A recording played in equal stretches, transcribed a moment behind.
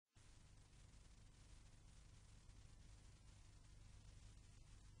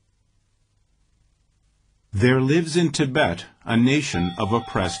There lives in Tibet a nation of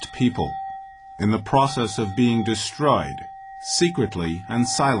oppressed people, in the process of being destroyed, secretly and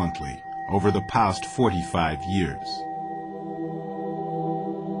silently, over the past 45 years.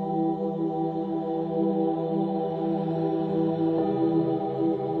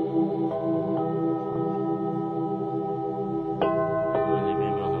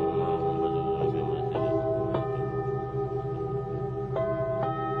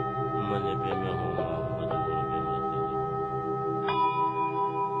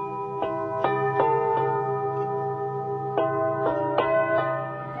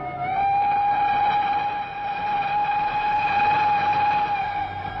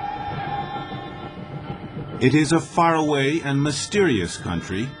 It is a faraway and mysterious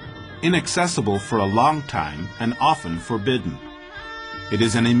country, inaccessible for a long time and often forbidden. It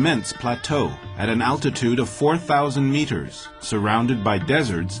is an immense plateau at an altitude of 4,000 meters, surrounded by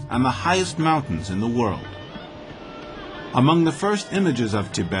deserts and the highest mountains in the world. Among the first images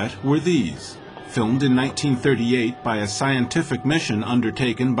of Tibet were these, filmed in 1938 by a scientific mission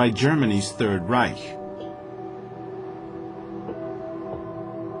undertaken by Germany's Third Reich.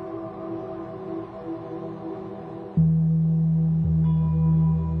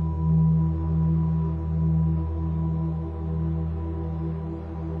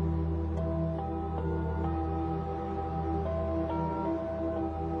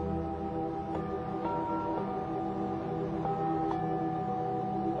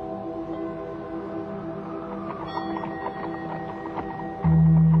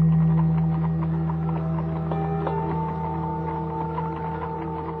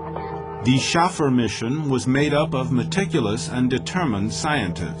 The Schaffer mission was made up of meticulous and determined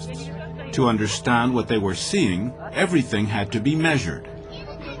scientists. To understand what they were seeing, everything had to be measured.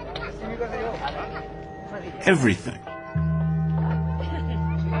 Everything.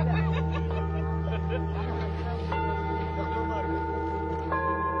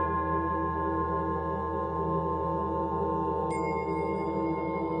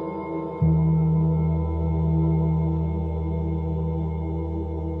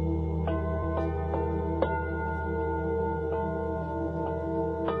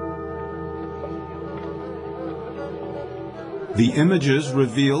 The images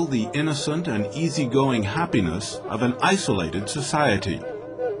reveal the innocent and easygoing happiness of an isolated society,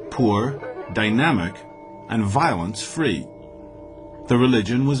 poor, dynamic, and violence-free. The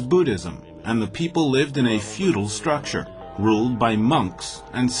religion was Buddhism, and the people lived in a feudal structure, ruled by monks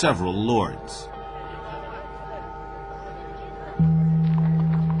and several lords.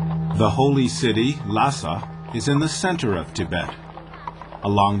 The holy city, Lhasa, is in the center of Tibet,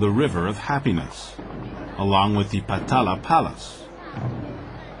 along the River of Happiness, along with the Patala Palace.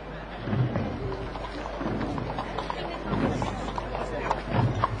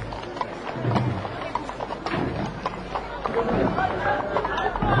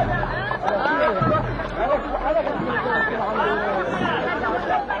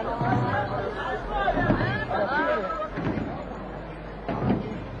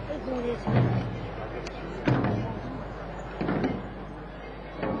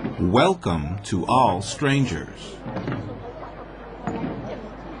 Welcome to all strangers.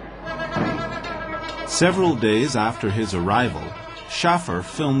 Several days after his arrival, Schaffer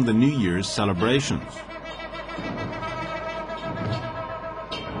filmed the New Year's celebrations.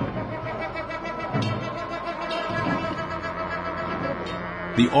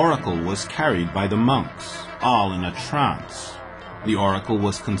 The oracle was carried by the monks, all in a trance. The oracle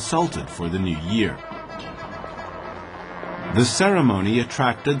was consulted for the new year. The ceremony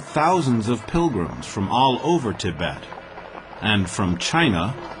attracted thousands of pilgrims from all over Tibet, and from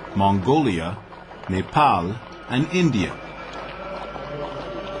China, Mongolia, Nepal, and India.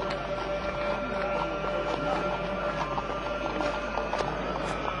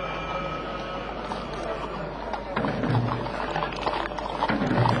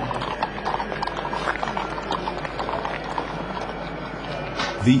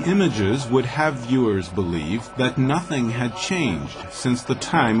 The images would have viewers believe that nothing had changed since the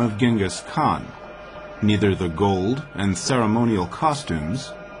time of Genghis Khan, neither the gold and ceremonial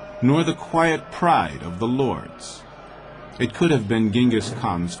costumes, nor the quiet pride of the lords. It could have been Genghis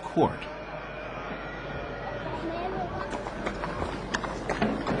Khan's court.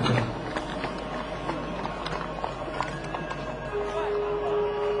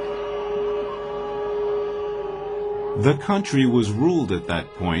 The country was ruled at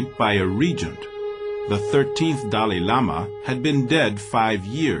that point by a regent. The 13th Dalai Lama had been dead 5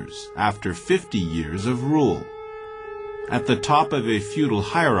 years after 50 years of rule. At the top of a feudal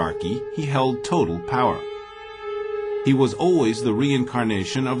hierarchy, he held total power. He was always the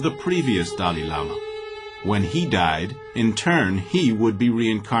reincarnation of the previous Dalai Lama. When he died, in turn he would be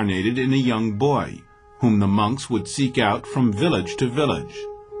reincarnated in a young boy, whom the monks would seek out from village to village,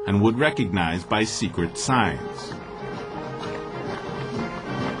 and would recognize by secret signs.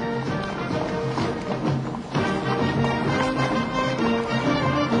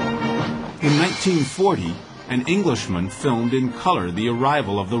 In 1940, an Englishman filmed in color the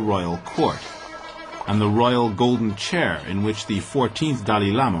arrival of the royal court, and the royal golden chair in which the 14th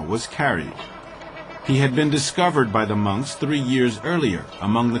Dalai Lama was carried. He had been discovered by the monks 3 years earlier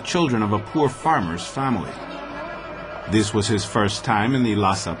among the children of a poor farmer's family. This was his first time in the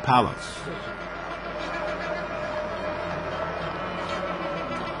Lhasa Palace.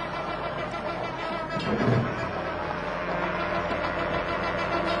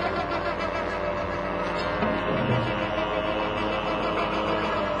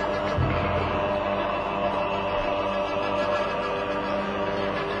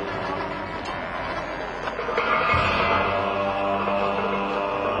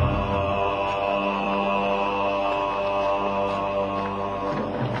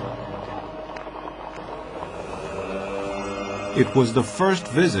 It was the first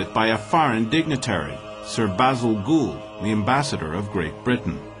visit by a foreign dignitary, Sir Basil Gould, the ambassador of Great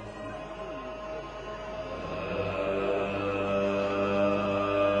Britain.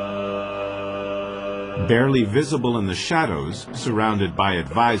 Barely visible in the shadows, surrounded by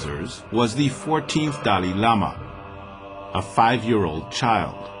advisors, was the 14th Dalai Lama, a 5-year-old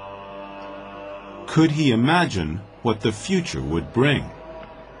child. Could he imagine what the future would bring?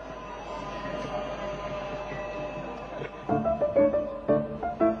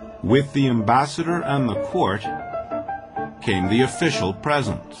 With the ambassador and the court came the official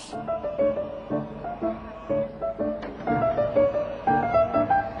presents.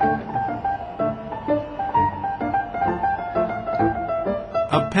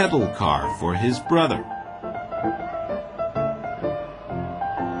 A pedal car for his brother.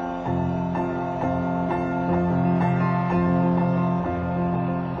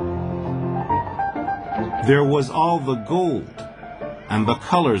 There was all the gold and the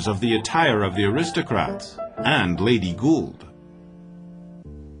colors of the attire of the aristocrats and Lady Gould.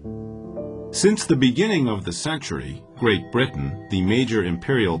 Since the beginning of the century, Great Britain, the major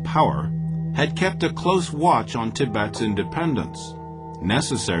imperial power, had kept a close watch on Tibet's independence,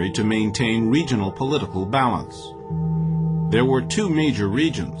 necessary to maintain regional political balance. There were 2 major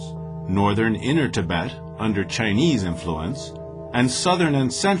regions, northern Inner Tibet, under Chinese influence, and southern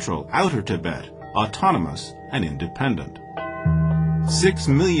and central Outer Tibet, autonomous and independent. 6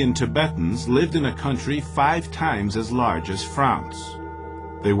 million Tibetans lived in a country 5 times as large as France.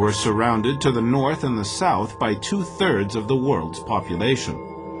 They were surrounded to the north and the south by 2/3 of the world's population.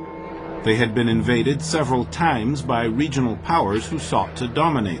 They had been invaded several times by regional powers who sought to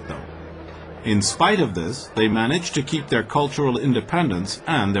dominate them. In spite of this, they managed to keep their cultural independence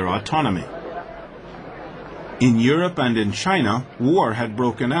and their autonomy. In Europe and in China, war had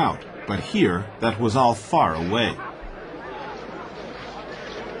broken out, but here that was all far away.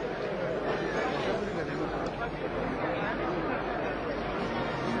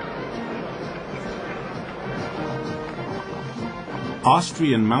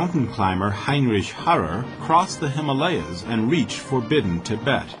 Austrian mountain climber Heinrich Harrer crossed the Himalayas and reached forbidden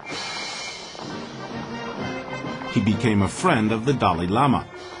Tibet. He became a friend of the Dalai Lama.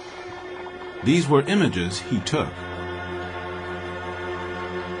 These were images he took.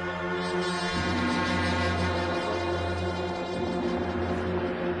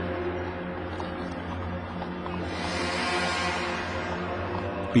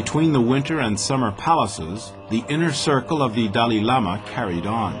 Between the winter and summer palaces, the inner circle of the Dalai Lama carried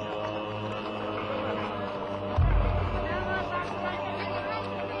on.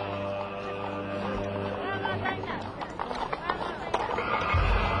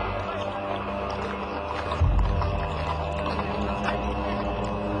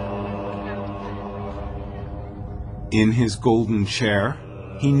 In his golden chair,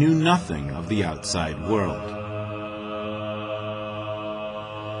 he knew nothing of the outside world.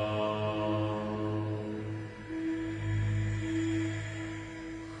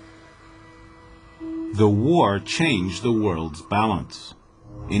 The war changed the world's balance.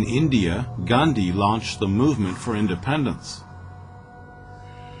 In India, Gandhi launched the movement for independence.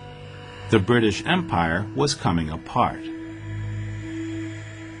 The British Empire was coming apart.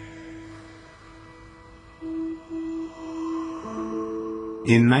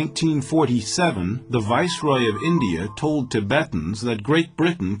 In 1947, the Viceroy of India told Tibetans that Great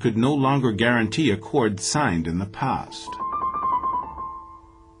Britain could no longer guarantee accords signed in the past.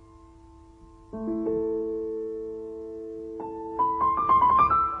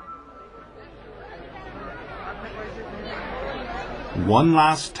 One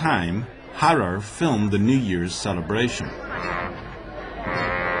last time, Harar filmed the New Year's celebration.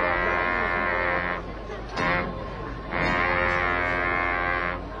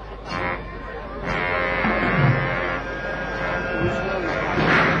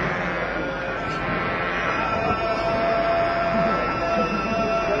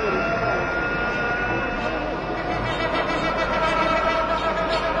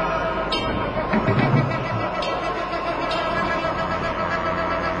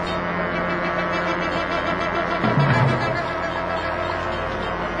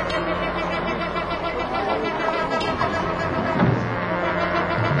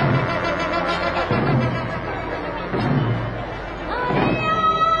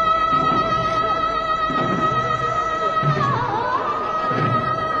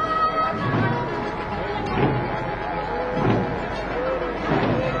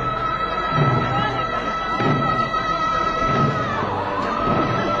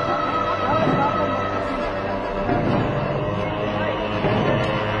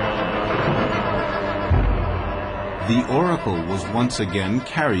 The oracle was once again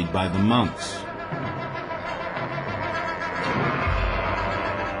carried by the monks.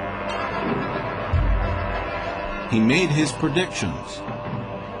 He made his predictions.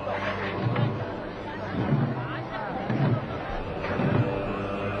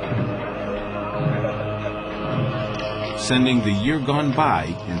 Sending the year gone by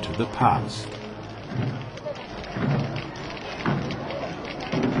into the past.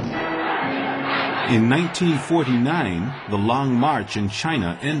 In 1949, the Long March in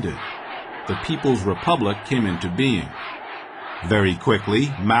China ended. The People's Republic came into being. Very quickly,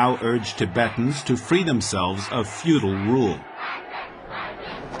 Mao urged Tibetans to free themselves of feudal rule.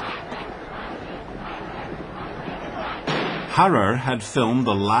 Harar had filmed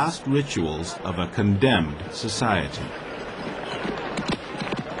the last rituals of a condemned society.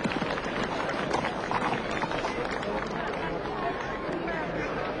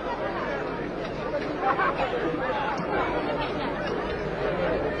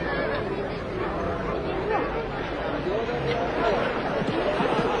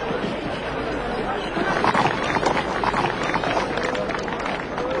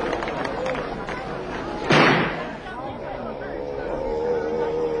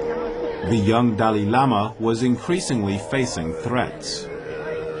 The young Dalai Lama was increasingly facing threats.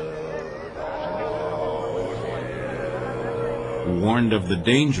 Warned of the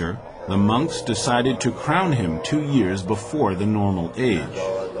danger, the monks decided to crown him 2 years before the normal age.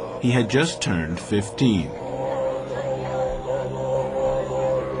 He had just turned 15.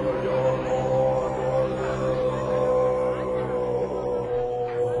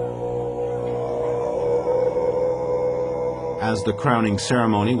 As the crowning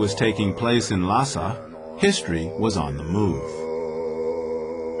ceremony was taking place in Lhasa, history was on the move.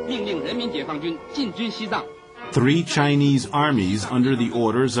 3 Chinese armies under the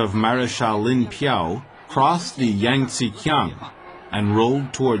orders of Marechal Lin Piao crossed the Yangtze Kiang and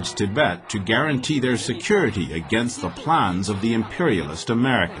rolled towards Tibet to guarantee their security against the plans of the imperialist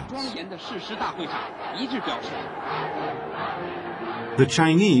Americans. The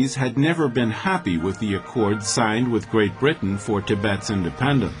Chinese had never been happy with the accord signed with Great Britain for Tibet's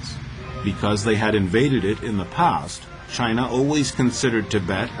independence. Because they had invaded it in the past, China always considered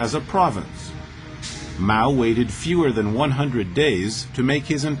Tibet as a province. Mao waited fewer than 100 days to make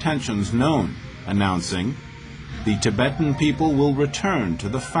his intentions known, announcing, "The Tibetan people will return to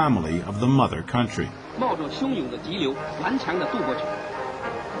the family of the mother country."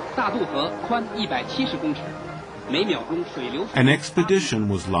 An expedition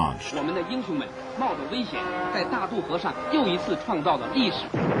was launched.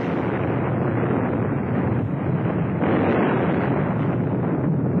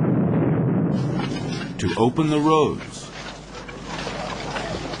 To open the roads,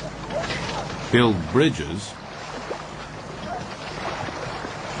 build bridges,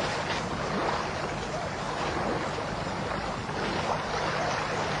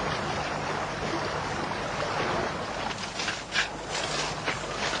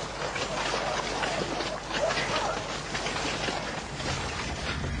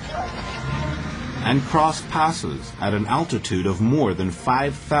 and cross passes at an altitude of more than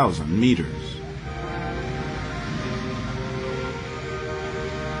 5,000 meters.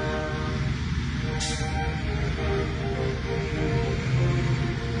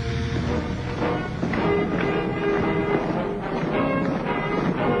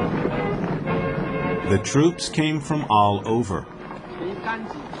 The troops came from all over.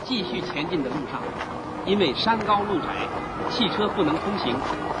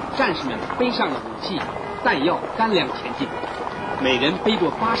 每人背着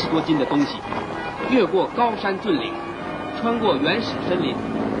80多斤的东西，越过高山峻岭，穿过原始森林。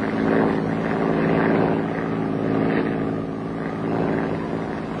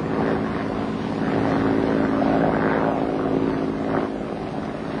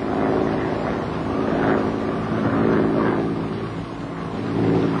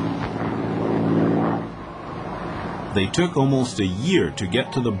They took almost a year to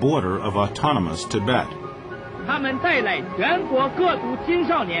get to the border of autonomous Tibet. 他们带来全国各族青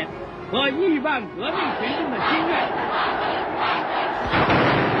少年和亿万革命群众的心愿。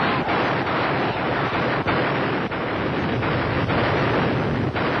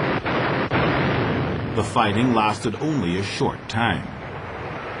The fighting lasted only a short time.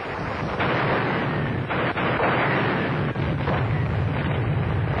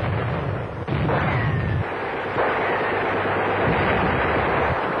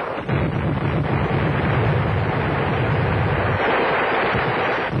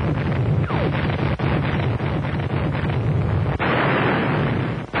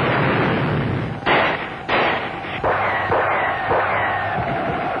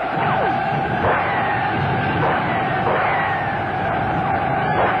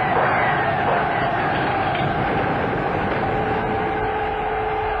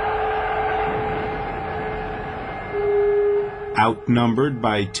 Outnumbered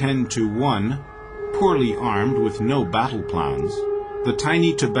by 10 to 1, poorly armed with no battle plans, the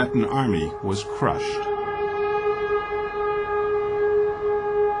tiny Tibetan army was crushed.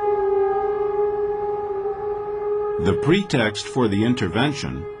 The pretext for the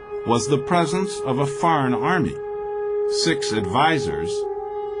intervention was the presence of a foreign army, 6 advisors,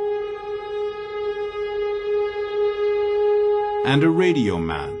 and a radio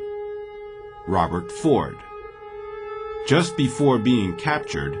man, Robert Ford. Just before being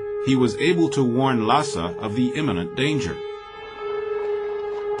captured, he was able to warn Lhasa of the imminent danger.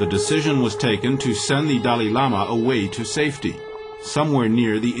 The decision was taken to send the Dalai Lama away to safety, somewhere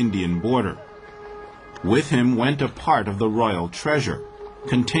near the Indian border. With him went a part of the royal treasure,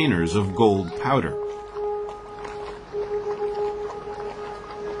 containers of gold powder.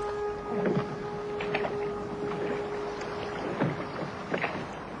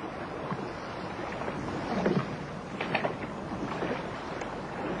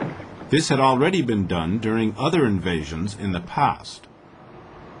 This had already been done during other invasions in the past.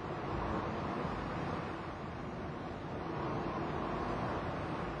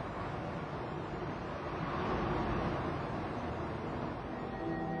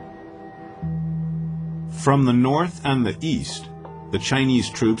 From the north and the east, the Chinese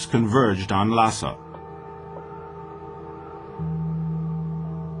troops converged on Lhasa.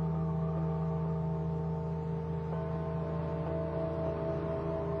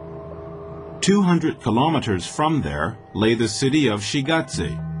 "200 kilometers from there lay the city of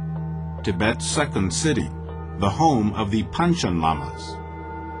Shigatse, Tibet's second city, the home of the Panchen Lamas.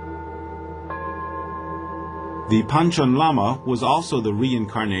 The Panchen Lama was also the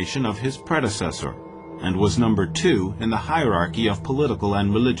reincarnation of his predecessor, and was number 2 in the hierarchy of political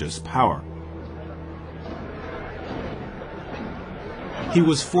and religious power. He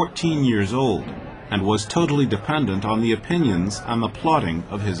was 14 years old, and was totally dependent on the opinions and the plotting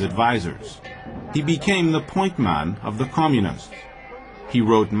of his advisors. He became the point man of the communists. He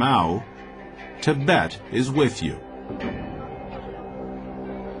wrote Mao, "Tibet is with you."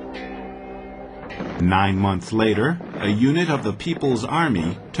 9 months later, a unit of the People's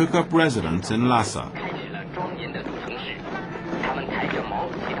Army took up residence in Lhasa.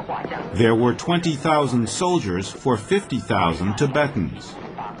 There were 20,000 soldiers for 50,000 Tibetans.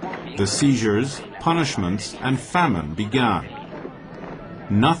 The seizures, punishments, and famine began.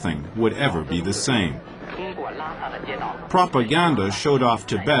 Nothing would ever be the same. Propaganda showed off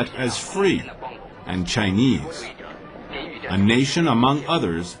Tibet as free and Chinese, a nation among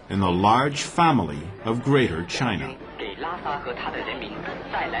others in the large family of Greater China.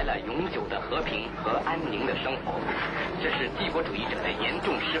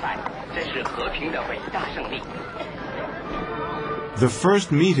 The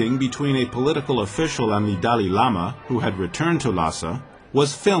first meeting between a political official and the Dalai Lama, who had returned to Lhasa,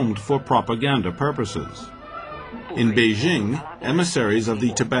 was filmed for propaganda purposes. In Beijing, emissaries of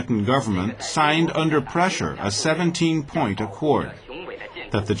the Tibetan government signed under pressure a 17-point accord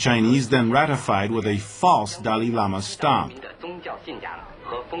that the Chinese then ratified with a false Dalai Lama stamp.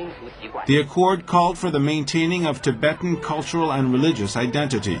 The accord called for the maintaining of Tibetan cultural and religious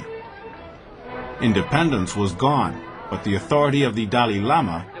identity. Independence was gone, but the authority of the Dalai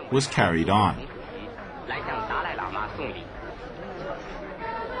Lama was carried on.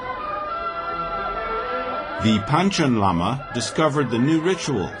 The Panchen Lama discovered the new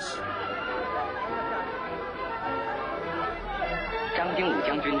rituals.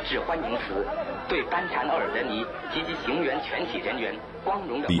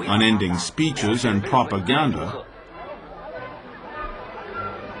 The unending speeches and propaganda,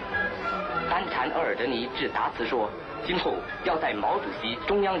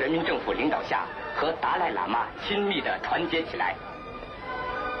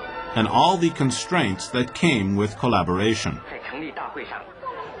 and all the constraints that came with collaboration.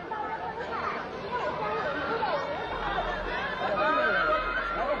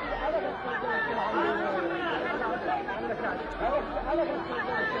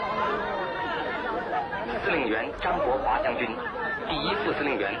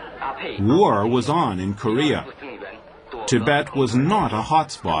 War was on in Korea. Tibet was not a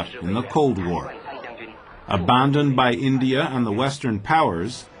hotspot in the Cold War. Abandoned by India and the Western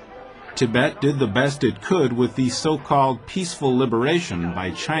powers, Tibet did the best it could with the so-called peaceful liberation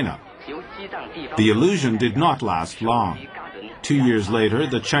by China. The illusion did not last long. 2 years later,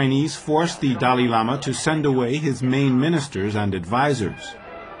 the Chinese forced the Dalai Lama to send away his main ministers and advisors.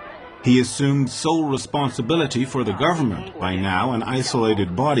 He assumed sole responsibility for the government, by now an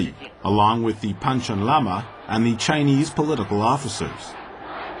isolated body, along with the Panchen Lama and the Chinese political officers.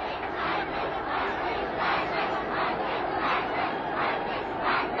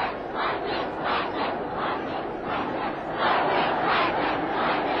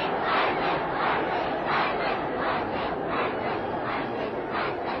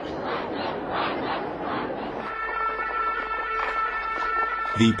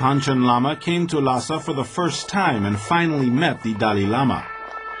 The Panchen Lama came to Lhasa for the first time and finally met the Dalai Lama.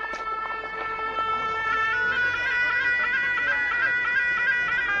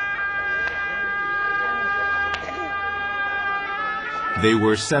 They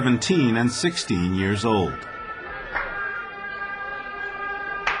were 17 and 16 years old.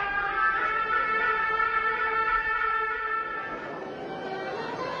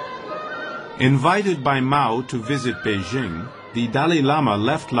 Invited by Mao to visit Beijing, the Dalai Lama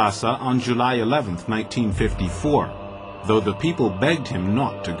left Lhasa on July 11, 1954, though the people begged him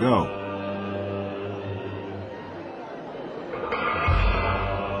not to go.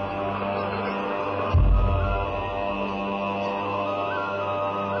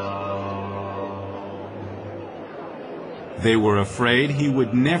 They were afraid he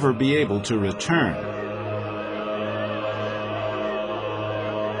would never be able to return.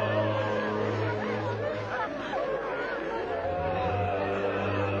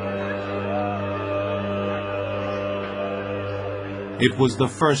 It was the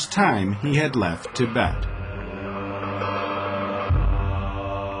first time he had left Tibet.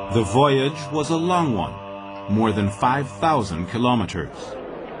 The voyage was a long one, more than 5,000 kilometers.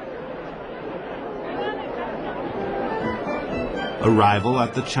 Arrival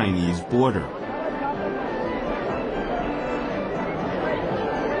at the Chinese border.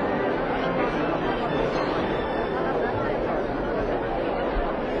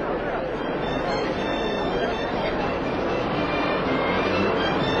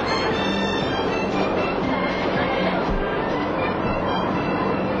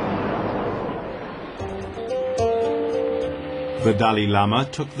 The Dalai Lama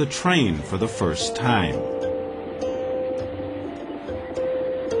took the train for the first time.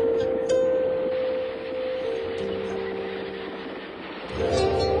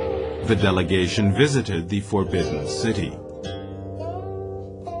 The delegation visited the Forbidden City.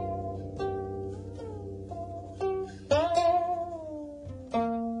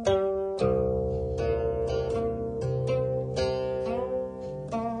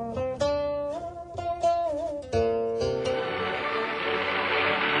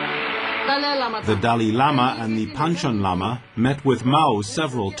 The Dalai Lama and the Panchen Lama met with Mao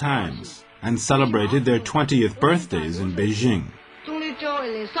several times and celebrated their 20th birthdays in Beijing.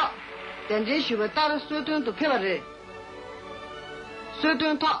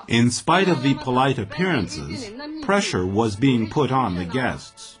 In spite of the polite appearances, pressure was being put on the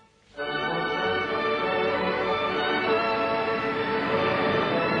guests.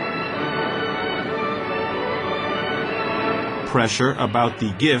 Pressure about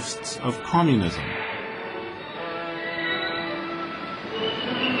the gifts of communism.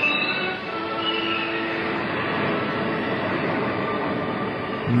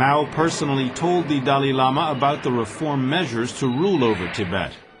 Mao personally told the Dalai Lama about the reform measures to rule over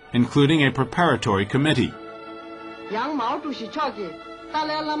Tibet, including a preparatory committee.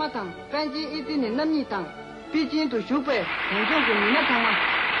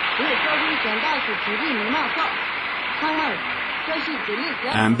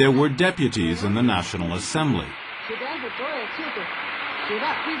 And there were deputies in the National Assembly.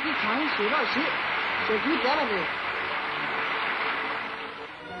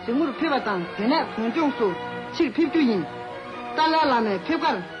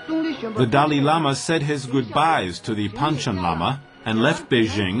 The Dalai Lama said his goodbyes to the Panchen Lama and left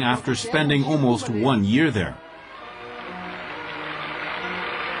Beijing after spending almost 1 year there.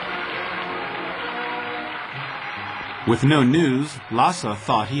 With no news, Lhasa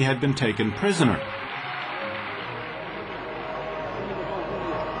thought he had been taken prisoner.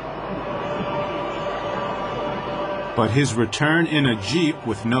 But his return in a jeep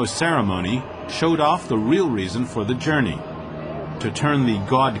with no ceremony showed off the real reason for the journey: to turn the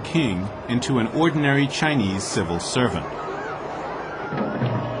God King into an ordinary Chinese civil servant.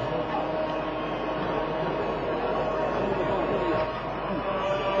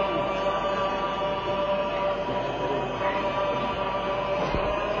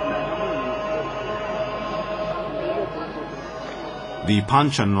 The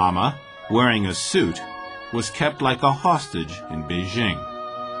Panchen Lama, wearing a suit, was kept like a hostage in Beijing.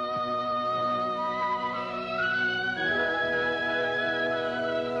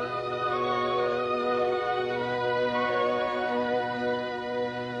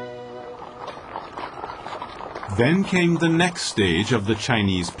 Then came the next stage of the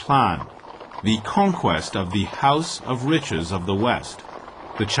Chinese plan, the conquest of the House of Riches of the West,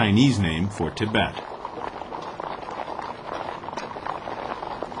 the Chinese name for Tibet.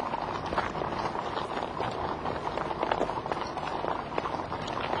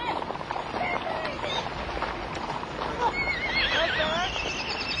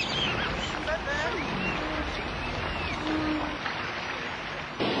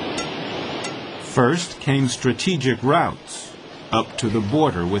 First came strategic routes up to the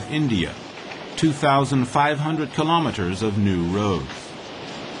border with India, 2,500 kilometers of new roads.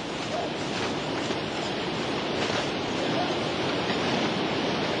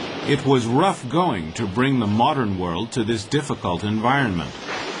 It was rough going to bring the modern world to this difficult environment.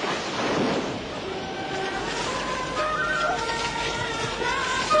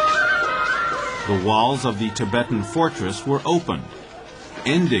 The walls of the Tibetan fortress were opened,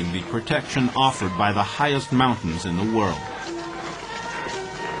 ending the protection offered by the highest mountains in the world.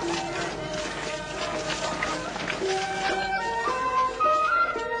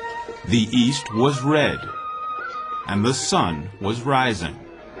 The east was red, and the sun was rising.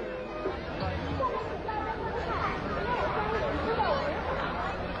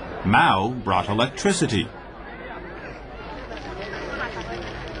 Mao brought electricity.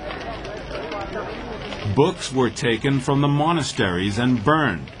 Books were taken from the monasteries and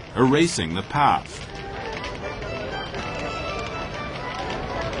burned, erasing the past.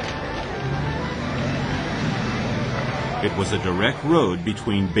 It was a direct road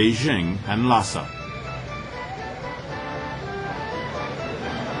between Beijing and Lhasa.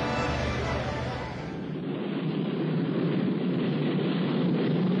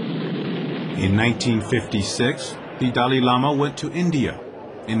 In 1956, the Dalai Lama went to India,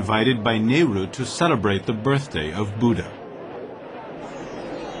 invited by Nehru to celebrate the birthday of Buddha.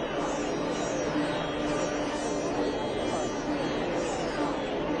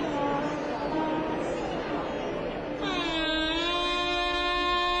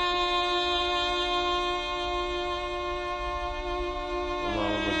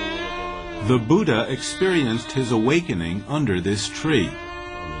 The Buddha experienced his awakening under this tree.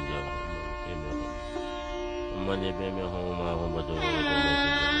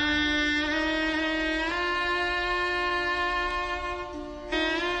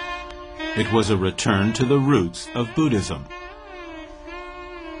 It was a return to the roots of Buddhism.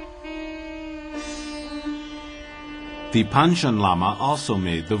 The Panchen Lama also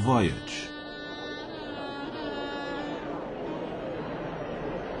made the voyage.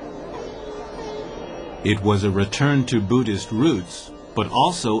 It was a return to Buddhist roots, but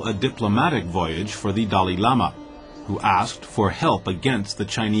also a diplomatic voyage for the Dalai Lama, who asked for help against the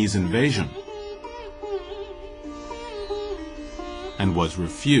Chinese invasion and was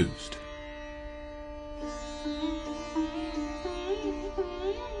refused.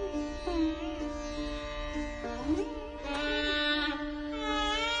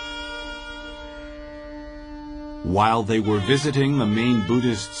 While they were visiting the main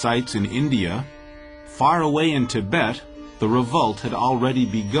Buddhist sites in India, far away in Tibet, the revolt had already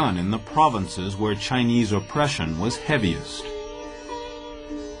begun in the provinces where Chinese oppression was heaviest.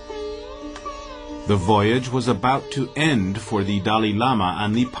 The voyage was about to end for the Dalai Lama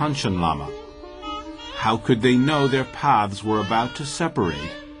and the Panchen Lama. How could they know their paths were about to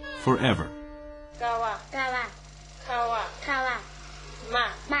separate forever? Kawa.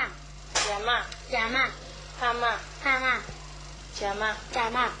 Jama. Hama. Hama. Jama.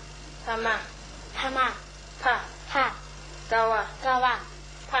 Jama. Hama. Hama. Pa. Ha. Gawa. Gawa.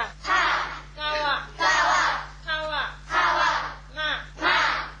 Pa. Ha. Gawa. Gawa. Hawa. Hawa. Ma.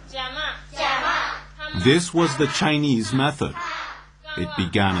 Ma. Jama. Jama. Hama. This was the Chinese method. It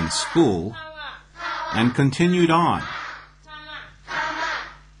began in school and continued on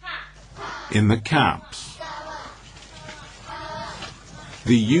in the camps.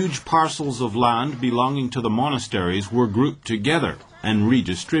 The huge parcels of land belonging to the monasteries were grouped together and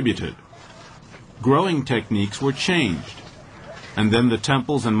redistributed. Growing techniques were changed, and then the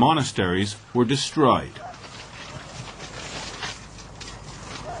temples and monasteries were destroyed.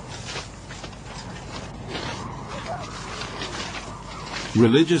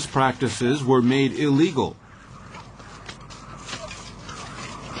 Religious practices were made illegal.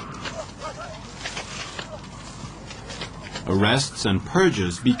 Arrests and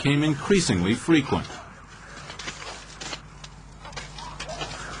purges became increasingly frequent.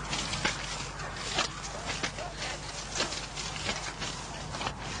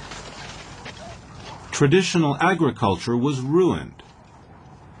 Traditional agriculture was ruined,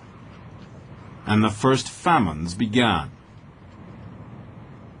 and the first famines began.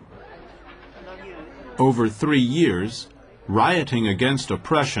 Over 3 years, rioting against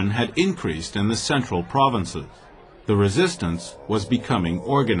oppression had increased in the central provinces. The resistance was becoming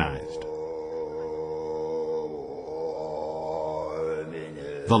organized.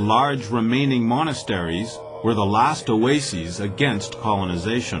 The large remaining monasteries were the last oases against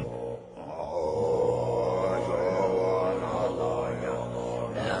colonization.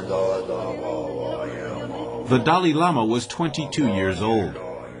 The Dalai Lama was 22 years old.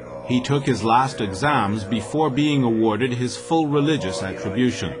 He took his last exams before being awarded his full religious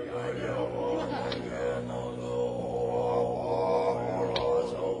attribution.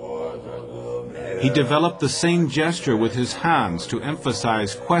 He developed the same gesture with his hands to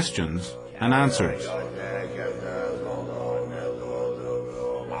emphasize questions and answers.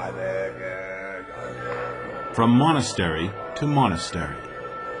 From monastery to monastery.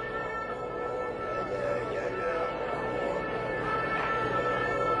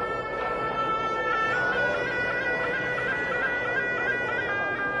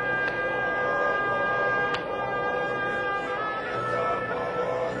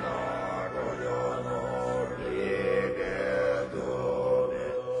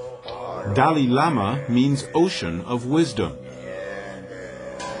 Dalai Lama means ocean of wisdom.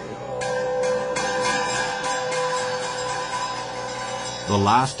 The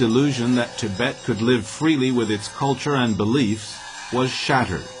last illusion that Tibet could live freely with its culture and beliefs was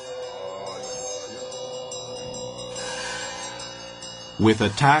shattered. With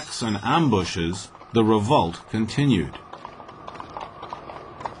attacks and ambushes, the revolt continued.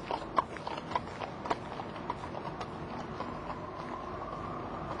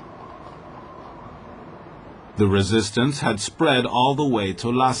 The resistance had spread all the way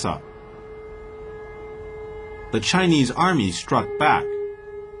to Lhasa. The Chinese army struck back,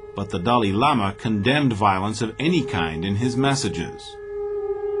 but the Dalai Lama condemned violence of any kind in his messages.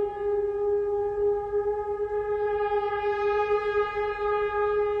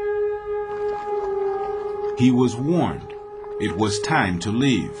 He was warned it was time to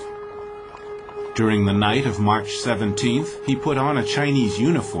leave. During the night of March 17th, he put on a Chinese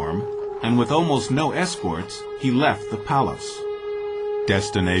uniform, and with almost no escorts, he left the palace.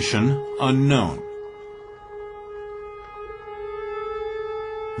 Destination unknown.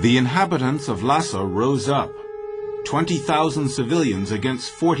 The inhabitants of Lhasa rose up, 20,000 civilians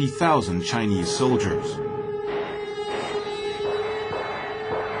against 40,000 Chinese soldiers.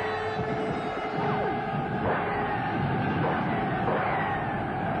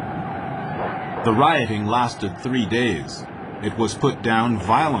 The rioting lasted 3 days. It was put down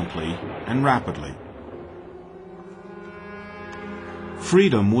violently and rapidly.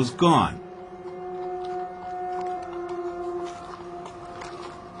 Freedom was gone.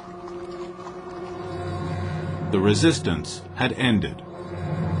 The resistance had ended.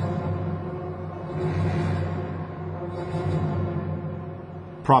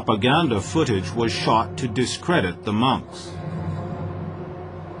 Propaganda footage was shot to discredit the monks.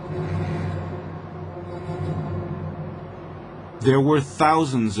 There were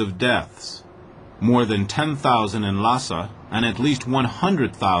thousands of deaths, more than 10,000 in Lhasa and at least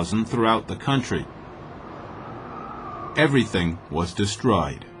 100,000 throughout the country. Everything was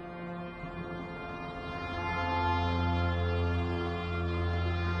destroyed.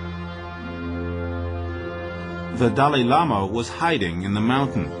 The Dalai Lama was hiding in the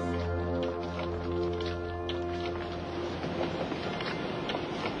mountain.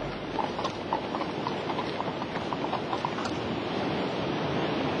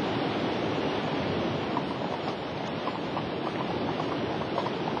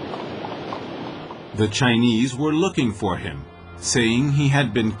 The Chinese were looking for him, saying he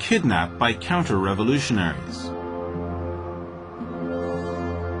had been kidnapped by counter-revolutionaries.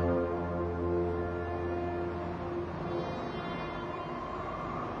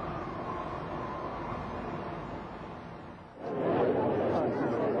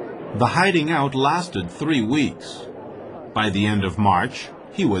 The hiding out lasted 3 weeks. By the end of March,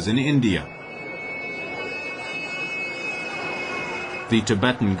 he was in India. The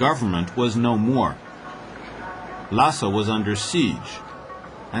Tibetan government was no more. Lhasa was under siege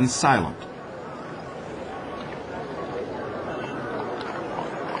and silent.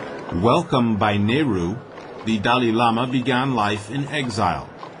 Welcomed by Nehru, the Dalai Lama began life in exile.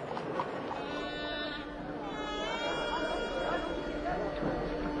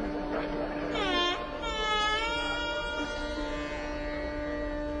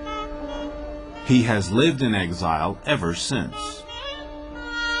 He has lived in exile ever since.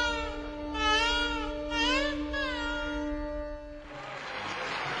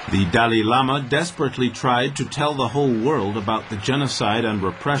 The Dalai Lama desperately tried to tell the whole world about the genocide and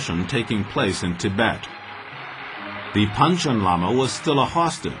repression taking place in Tibet. The Panchen Lama was still a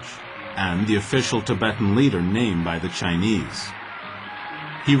hostage and the official Tibetan leader named by the Chinese.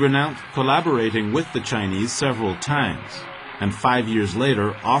 He renounced collaborating with the Chinese several times, and 5 years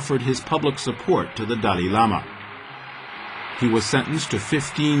later offered his public support to the Dalai Lama. He was sentenced to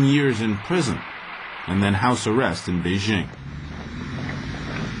 15 years in prison and then house arrest in Beijing.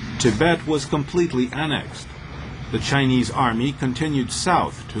 Tibet was completely annexed. The Chinese army continued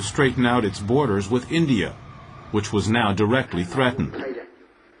south to straighten out its borders with India, which was now directly threatened.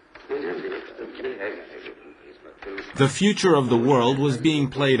 The future of the world was being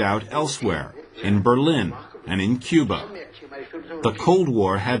played out elsewhere, in Berlin and in Cuba. The Cold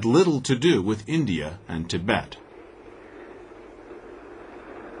War had little to do with India and Tibet.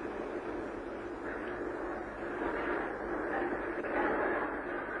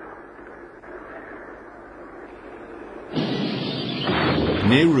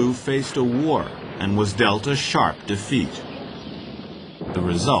 Nehru faced a war and was dealt a sharp defeat. The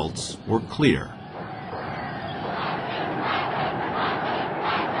results were clear.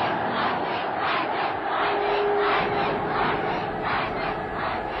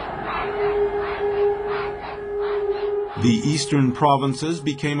 The eastern provinces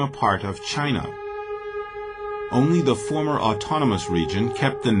became a part of China. Only the former autonomous region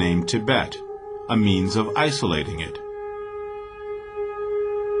kept the name Tibet, a means of isolating it.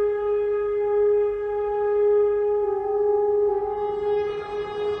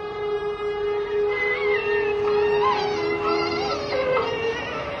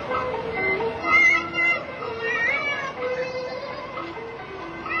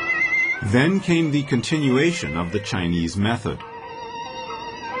 Then came the continuation of the Chinese method.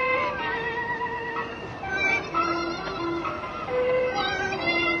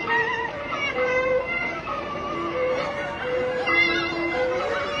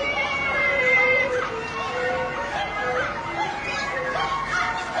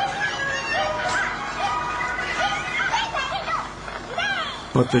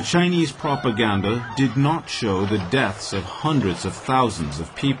 But the Chinese propaganda did not show the deaths of hundreds of thousands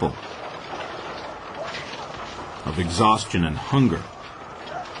of people, of exhaustion and hunger.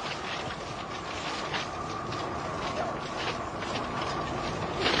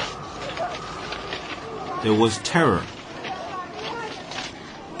 There was terror,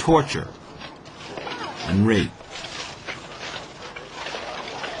 torture, and rape.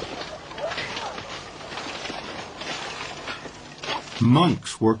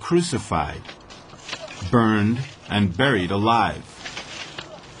 Monks were crucified, burned, and buried alive.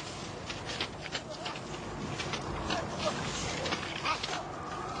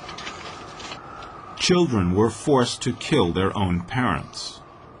 Children were forced to kill their own parents.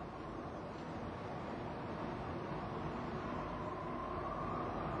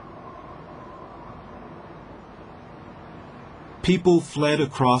 People fled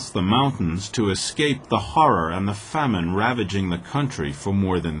across the mountains to escape the horror and the famine ravaging the country for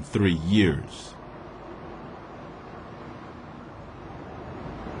more than 3 years.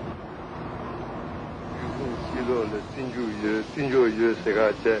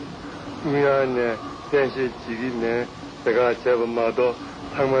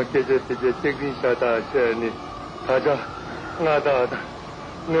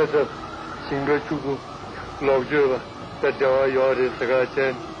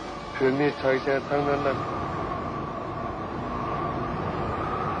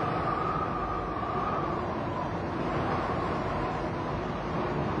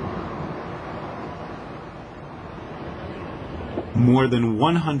 More than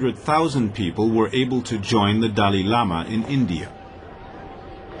 100,000 people were able to join the Dalai Lama in India.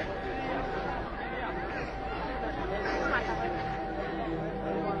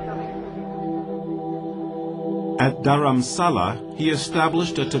 At Dharamsala, he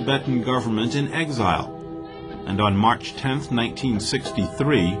established a Tibetan government in exile, and on March 10,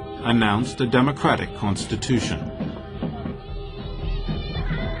 1963, announced a democratic constitution.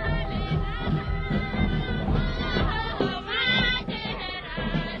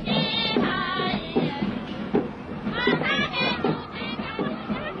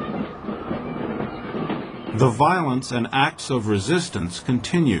 The violence and acts of resistance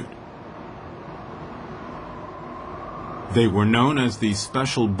continued. They were known as the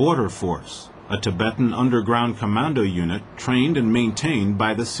Special Border Force, a Tibetan underground commando unit trained and maintained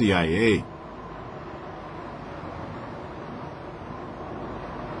by the CIA.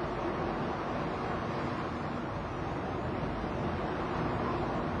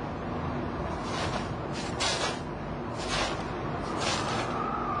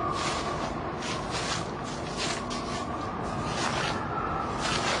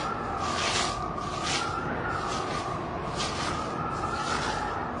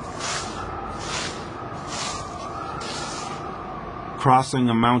 Crossing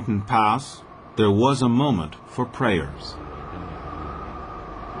a mountain pass, there was a moment for prayers.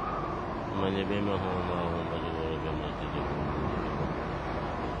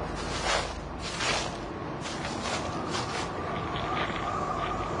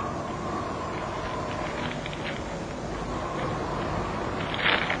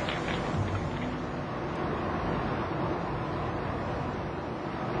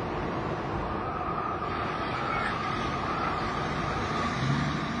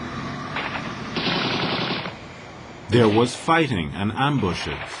 There was fighting and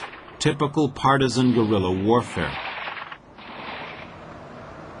ambushes, typical partisan guerrilla warfare.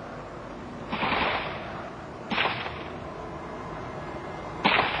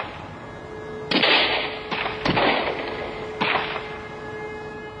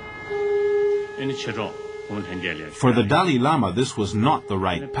 For the Dalai Lama, this was not the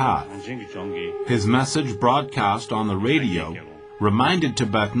right path. His message broadcast on the radio reminded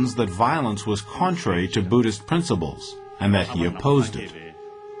Tibetans that violence was contrary to Buddhist principles and that he opposed it.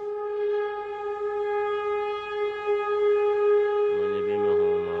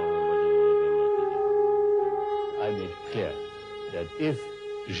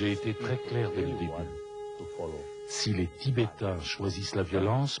 J'ai été très clair dès le début. Si les Tibétains choisissent la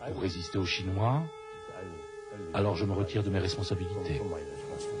violence pour résister aux Chinois, alors je me retire de mes responsabilités.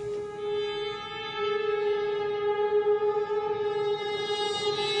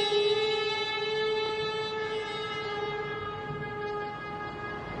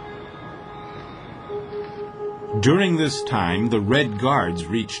 During this time, the Red Guards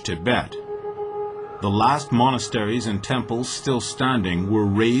reached Tibet. The last monasteries and temples still standing were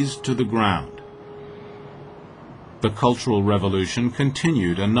razed to the ground. The Cultural Revolution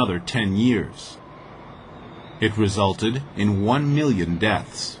continued another 10 years. It resulted in 1 million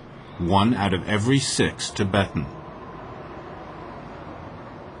deaths, 1 out of every 6 Tibetan.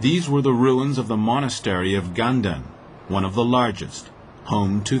 These were the ruins of the monastery of Ganden, one of the largest,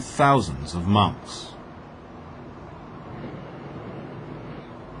 home to thousands of monks.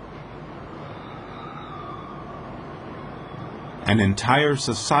 An entire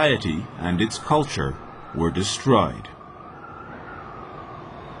society and its culture were destroyed.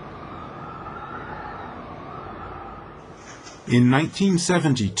 In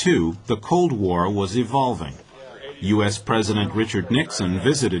 1972, the Cold War was evolving. U.S. President Richard Nixon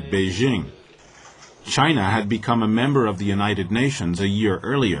visited Beijing. China had become a member of the United Nations a year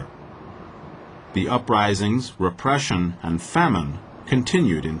earlier. The uprisings, repression, and famine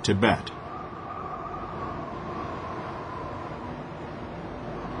continued in Tibet.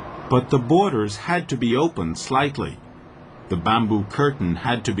 But the borders had to be opened slightly. The bamboo curtain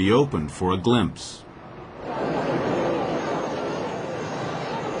had to be opened for a glimpse.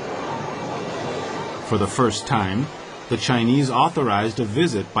 For the first time, the Chinese authorized a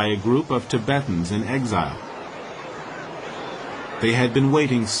visit by a group of Tibetans in exile. They had been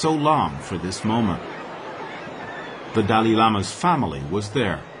waiting so long for this moment. The Dalai Lama's family was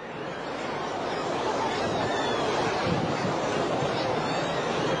there.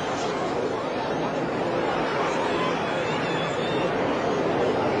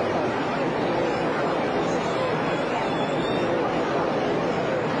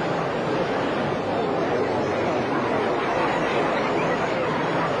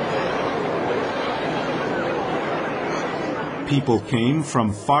 People came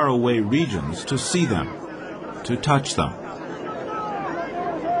from faraway regions to see them, to touch them.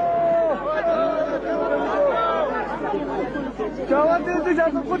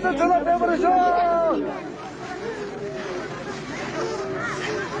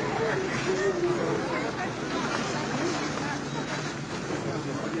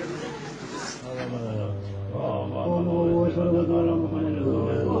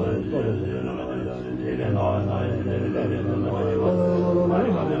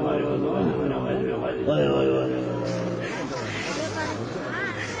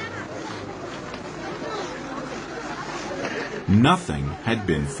 Nothing had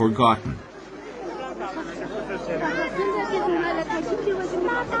been forgotten.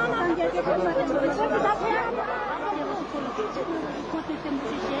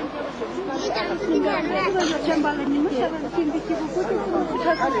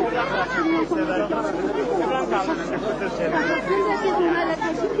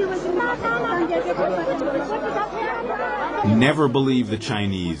 Never believe the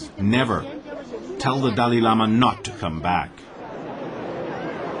Chinese, never. Tell the Dalai Lama not to come back.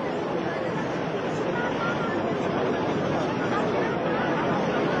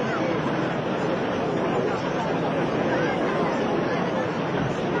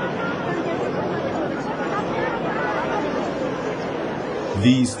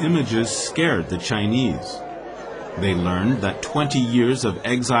 These images scared the Chinese. They learned that 20 years of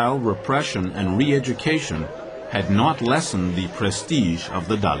exile, repression, and re-education had not lessened the prestige of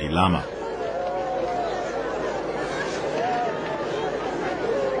the Dalai Lama.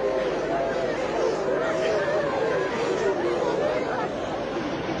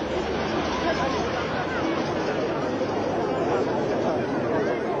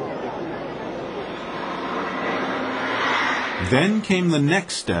 Then came the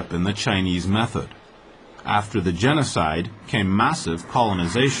next step in the Chinese method. After the genocide came massive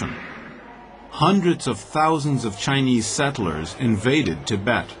colonization. Hundreds of thousands of Chinese settlers invaded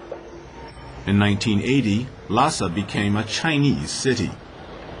Tibet. In 1980, Lhasa became a Chinese city.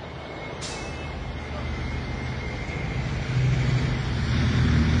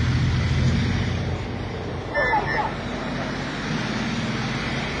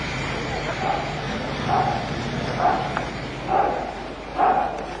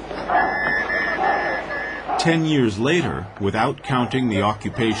 Ten years later, without counting the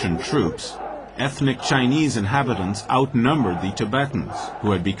occupation troops, ethnic Chinese inhabitants outnumbered the Tibetans,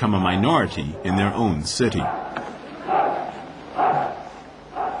 who had become a minority in their own city.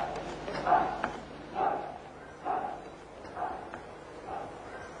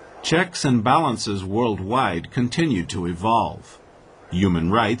 Checks and balances worldwide continued to evolve.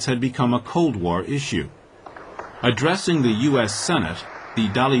 Human rights had become a Cold War issue. Addressing the U.S. Senate, the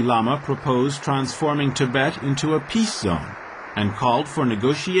Dalai Lama proposed transforming Tibet into a peace zone and called for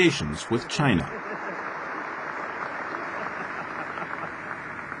negotiations with China.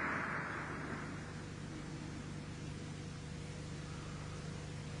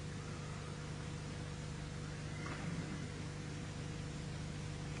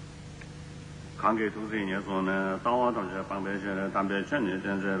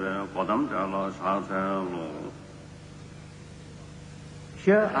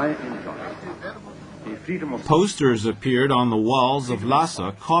 Here I enjoy the freedom of... Posters appeared on the walls of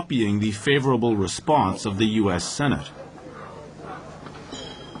Lhasa copying the favorable response of the U.S. Senate.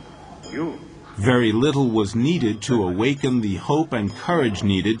 Very little was needed to awaken the hope and courage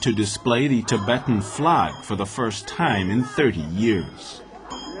needed to display the Tibetan flag for the first time in 30 years.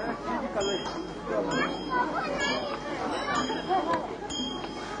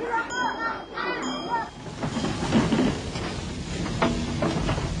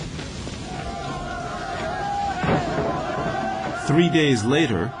 Three days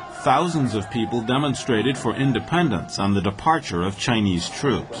later, thousands of people demonstrated for independence on the departure of Chinese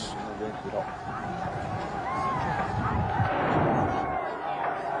troops.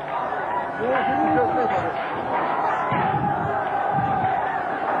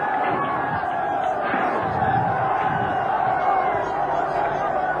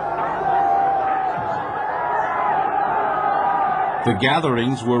 The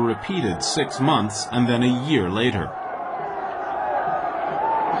gatherings were repeated 6 months and then a year later.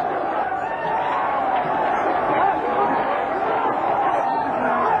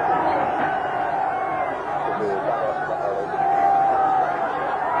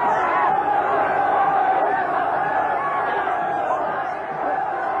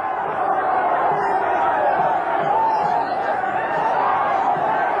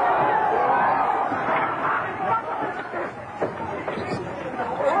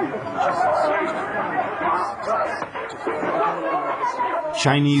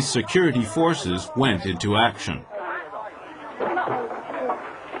 Chinese security forces went into action.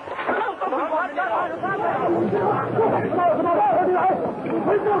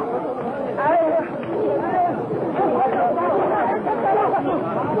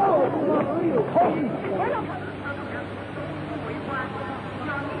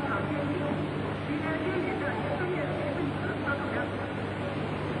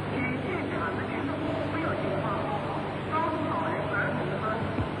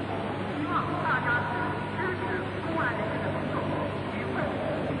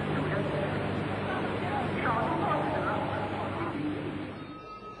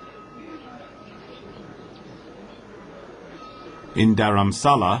 In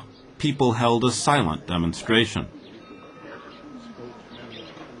Dharamsala, people held a silent demonstration.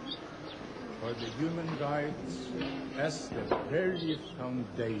 For the human rights as the very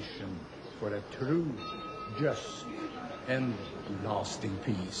foundation for a true, just, and lasting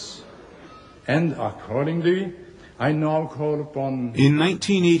peace. And accordingly, I now call upon... In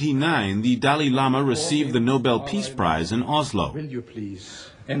 1989, the Dalai Lama received the Nobel Peace Prize in Oslo. Will you please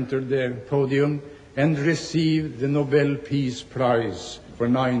enter the podium and receive the Nobel Peace Prize for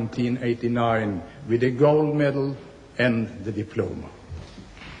 1989 with the gold medal and the diploma.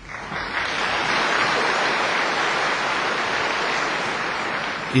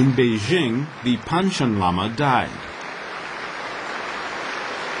 In Beijing, the Panchen Lama died.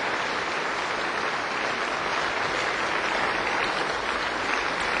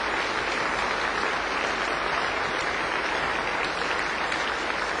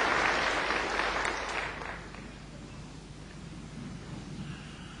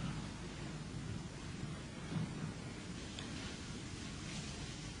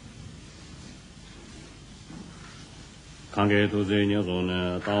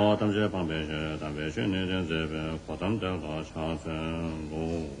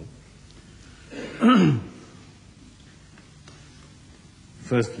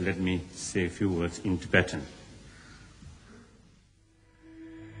 First, let me say a few words in Tibetan.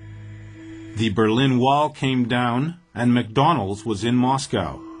 The Berlin Wall came down and McDonald's was in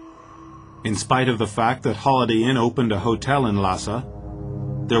Moscow. In spite of the fact that Holiday Inn opened a hotel in Lhasa,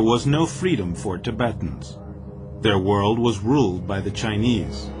 there was no freedom for Tibetans. Their world was ruled by the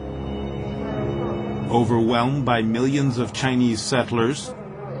Chinese. Overwhelmed by millions of Chinese settlers,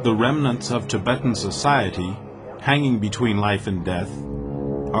 the remnants of Tibetan society, hanging between life and death,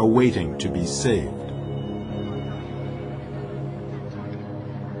 are waiting to be saved.